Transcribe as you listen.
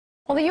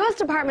Well, the U.S.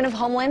 Department of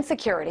Homeland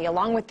Security,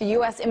 along with the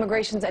U.S.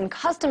 Immigrations and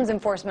Customs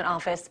Enforcement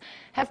Office,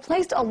 have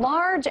placed a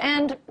large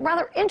and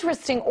rather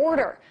interesting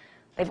order.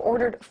 They've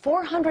ordered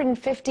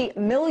 450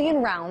 million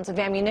rounds of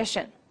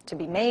ammunition to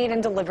be made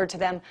and delivered to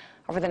them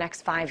over the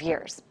next 5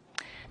 years.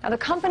 Now, the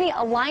company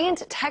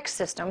Alliant Tech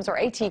Systems, or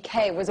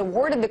ATK, was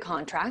awarded the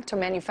contract to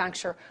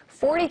manufacture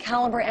 40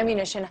 caliber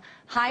ammunition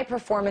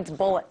high-performance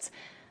bullets.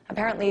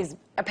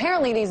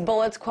 Apparently, these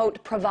bullets,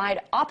 quote,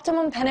 provide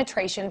optimum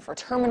penetration for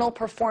terminal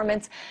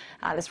performance.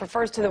 This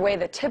refers to the way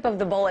the tip of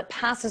the bullet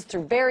passes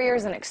through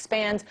barriers and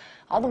expands,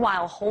 all the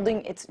while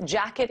holding its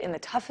jacket in the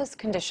toughest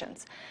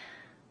conditions.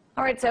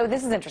 All right, so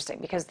this is interesting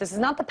because this is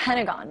not the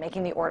Pentagon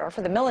making the order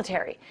for the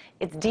military.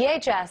 It's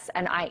DHS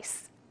and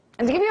ICE.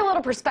 And to give you a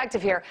little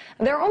perspective here,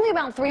 there are only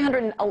about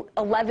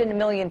 311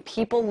 million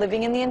people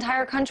living in the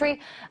entire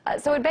country,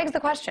 so it begs the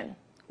question,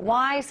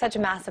 why such a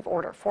massive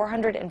order,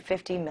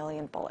 450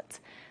 million bullets?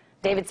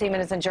 David Seaman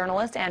is a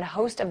journalist and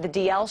host of the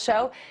DL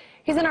Show.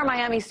 He's in our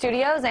Miami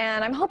studios,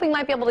 and I'm hoping he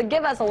might be able to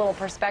give us a little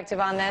perspective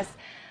on this.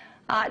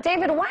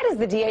 David, why does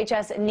the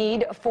DHS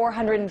need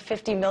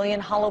 450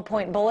 million hollow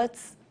point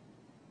bullets?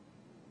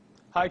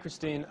 Hi,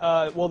 Christine.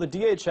 Well, the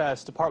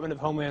DHS, Department of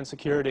Homeland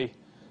Security,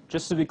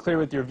 just to be clear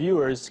with your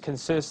viewers,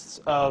 consists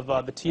of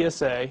the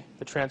TSA,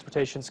 the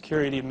Transportation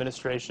Security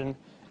Administration,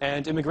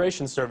 and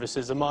Immigration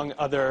Services, among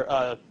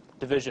other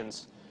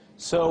divisions.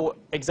 So,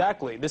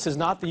 exactly, this is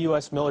not the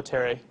U.S.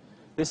 military.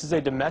 This is a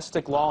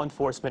domestic law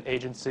enforcement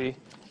agency,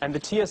 and the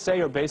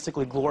TSA are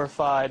basically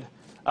glorified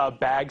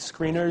bag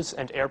screeners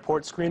and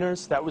airport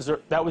screeners.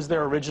 That was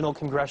their original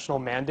congressional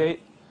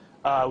mandate,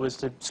 was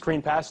to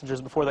screen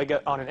passengers before they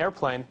get on an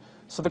airplane.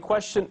 So the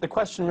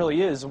question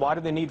really is, why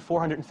do they need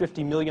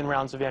 450 million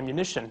rounds of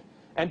ammunition?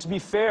 And to be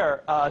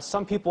fair,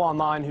 some people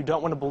online who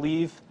don't want to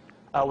believe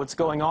what's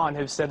going on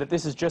have said that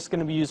this is just going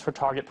to be used for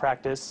target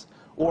practice,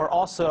 or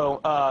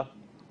also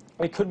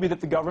it could be that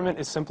the government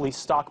is simply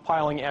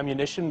stockpiling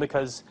ammunition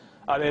because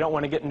they don't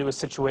want to get into a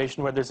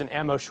situation where there's an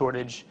ammo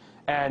shortage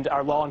and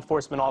our law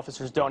enforcement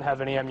officers don't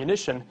have any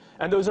ammunition.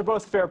 And those are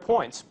both fair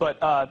points, but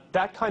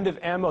that kind of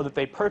ammo that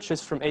they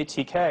purchased from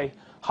ATK,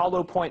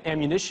 hollow point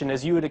ammunition,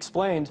 as you had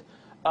explained,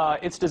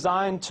 it's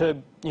designed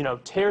to,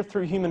 tear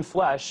through human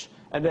flesh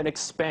and then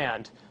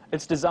expand.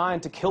 It's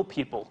designed to kill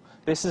people.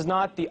 This is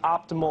not the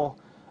optimal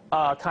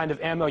kind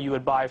of ammo you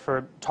would buy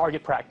for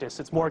target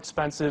practice. It's more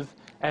expensive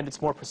and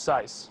it's more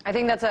precise. I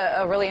think that's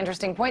a really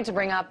interesting point to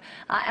bring up.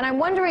 And I'm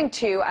wondering,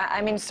 too,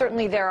 I mean,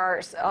 certainly there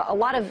are a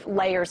lot of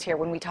layers here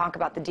when we talk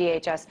about the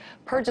DHS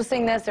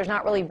purchasing this. There's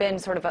not really been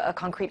sort of a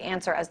concrete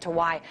answer as to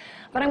why.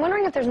 But I'm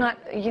wondering if there's not,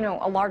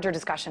 a larger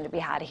discussion to be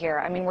had here.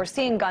 I mean, we're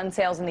seeing gun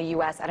sales in the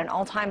U.S. at an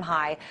all-time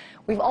high.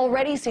 We've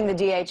already seen the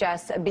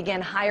DHS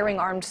begin hiring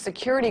armed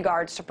security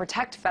guards to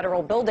protect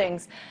federal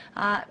buildings.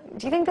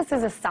 Do you think this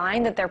is a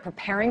sign that they're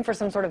preparing for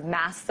some sort of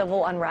mass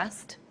civil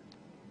unrest?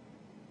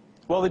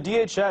 Well, the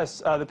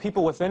DHS, the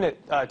people within it,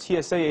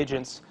 TSA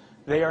agents,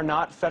 they are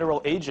not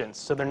federal agents,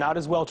 so they're not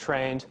as well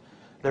trained,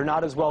 they're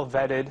not as well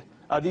vetted.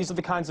 These are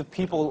the kinds of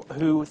people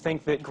who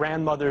think that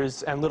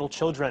grandmothers and little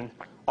children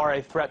are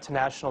a threat to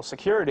national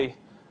security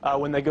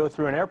when they go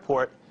through an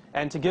airport.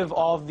 And to give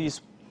all of these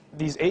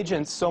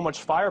agents so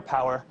much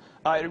firepower,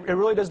 it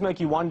really does make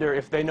you wonder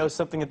if they know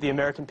something that the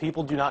American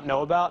people do not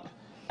know about.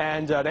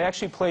 And they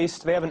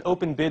have an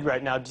open bid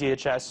right now,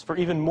 DHS, for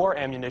even more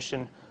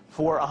ammunition,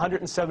 for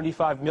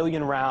 175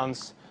 million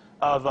rounds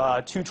of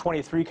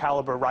 .223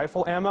 caliber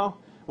rifle ammo,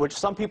 which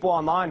some people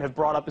online have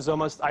brought up is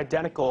almost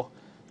identical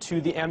to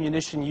the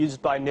ammunition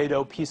used by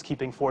NATO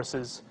peacekeeping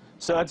forces.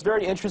 So that's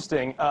very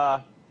interesting.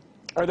 Are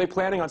they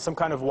planning on some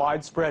kind of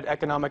widespread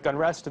economic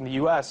unrest in the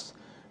U.S.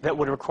 that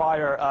would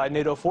require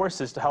NATO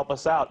forces to help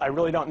us out? I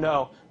really don't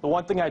know. The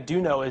one thing I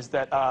do know is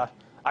that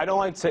I don't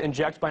like to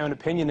inject my own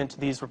opinion into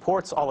these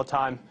reports all the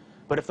time,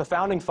 but if the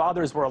Founding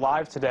Fathers were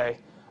alive today,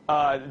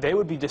 they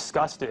would be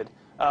disgusted.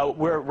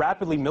 We're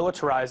rapidly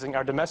militarizing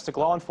our domestic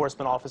law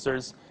enforcement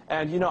officers,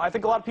 and I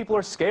think a lot of people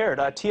are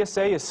scared.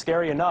 TSA is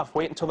scary enough.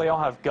 Wait until they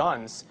all have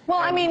guns. Well,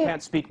 I mean, you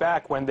can't speak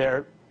back when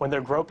they're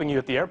groping you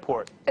at the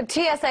airport.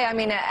 TSA, I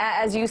mean,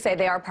 as you say,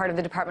 they are part of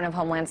the Department of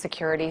Homeland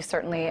Security.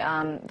 Certainly,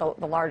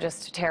 the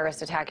largest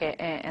terrorist attack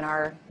in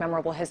our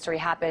memorable history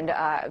happened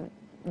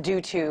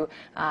due to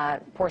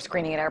poor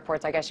screening at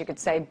airports, I guess you could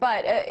say.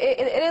 But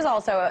it is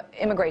also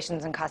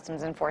Immigrations and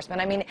Customs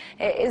Enforcement. I mean,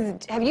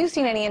 have you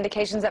seen any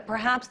indications that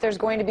perhaps there's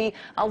going to be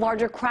a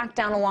larger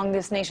crackdown along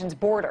this nation's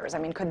borders? I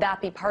mean, could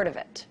that be part of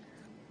it?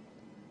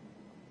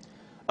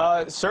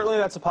 Certainly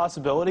that's a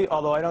possibility,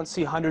 although I don't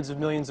see hundreds of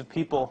millions of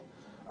people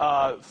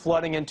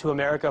flooding into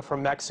America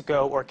from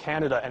Mexico or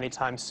Canada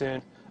anytime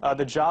soon.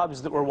 The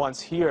jobs that were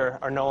once here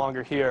are no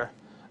longer here.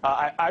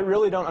 I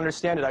really don't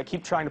understand it. I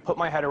keep trying to put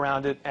my head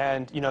around it,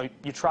 and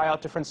you try out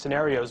different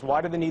scenarios.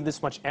 Why do they need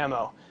this much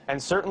ammo?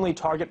 And certainly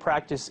target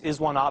practice is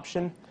one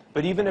option,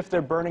 but even if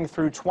they're burning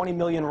through 20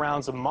 million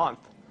rounds a month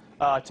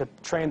to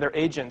train their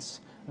agents,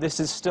 this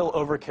is still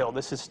overkill.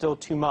 This is still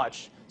too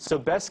much. So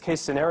best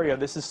case scenario,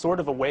 this is sort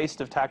of a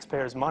waste of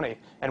taxpayers' money.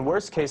 And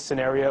worst case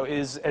scenario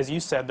is, as you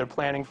said, they're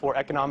planning for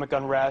economic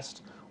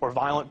unrest or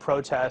violent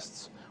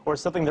protests or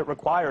something that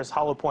requires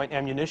hollow point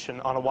ammunition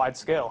on a wide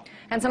scale.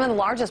 And some of the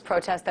largest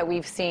protests that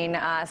we've seen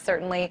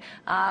certainly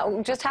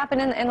just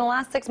happened in the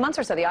last 6 months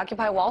or so, the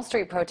Occupy Wall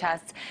Street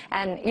protests.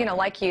 And, you know,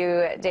 like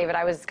you, David,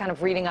 I was kind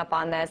of reading up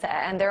on this,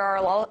 and there are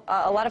a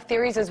lot of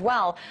theories as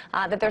well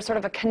that there's sort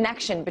of a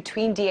connection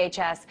between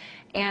DHS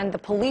and the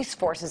police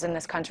forces in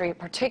this country,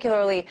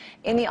 particularly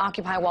in the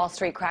Occupy Wall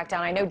Street crackdown.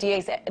 I know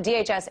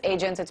DHS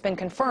agents, it's been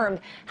confirmed,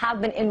 have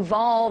been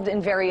involved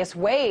in various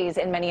ways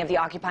in many of the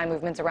Occupy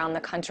movements around the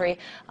country.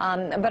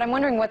 But I'm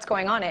wondering what's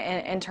going on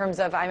in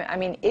terms of, I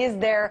mean, is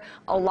there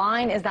a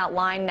line, is that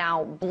line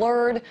now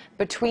blurred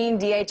between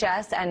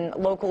DHS and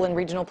local and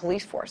regional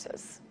police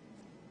forces?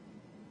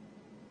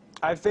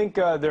 I think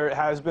there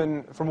has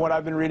been, from what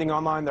I've been reading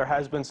online, there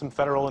has been some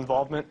federal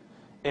involvement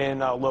in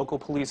local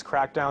police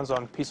crackdowns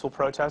on peaceful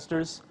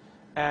protesters.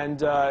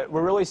 And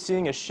we're really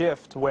seeing a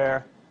shift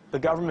where the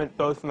government,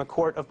 both in the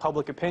court of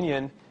public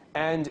opinion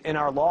and in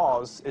our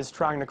laws, is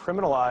trying to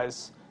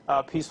criminalize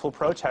peaceful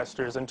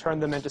protesters and turn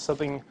them into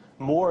something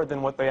more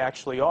than what they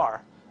actually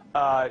are.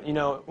 You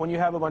know, when you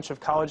have a bunch of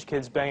college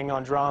kids banging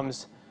on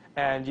drums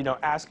and, you know,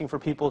 asking for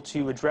people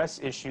to address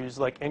issues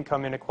like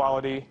income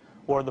inequality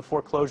or the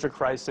foreclosure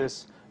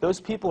crisis, those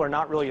people are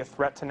not really a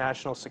threat to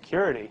national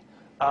security.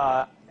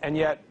 And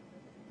yet,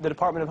 the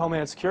Department of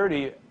Homeland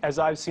Security, as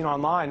I've seen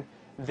online,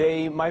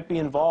 they might be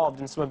involved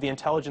in some of the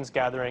intelligence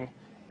gathering.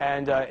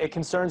 And it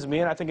concerns me,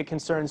 and I think it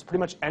concerns pretty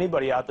much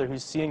anybody out there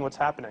who's seeing what's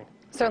happening.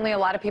 Certainly a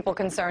lot of people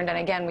concerned, and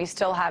again, we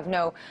still have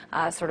no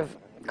sort of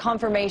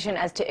confirmation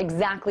as to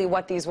exactly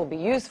what these will be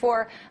used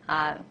for.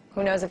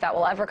 Who knows if that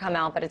will ever come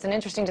out, but it's an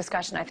interesting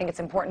discussion. I think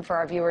it's important for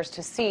our viewers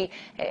to see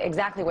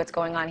exactly what's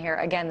going on here.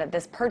 Again, that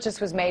this purchase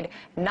was made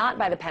not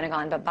by the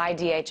Pentagon, but by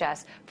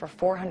DHS for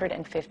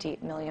 450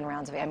 million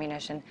rounds of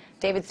ammunition.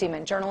 David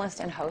Seaman,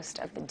 journalist and host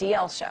of The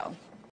DL Show.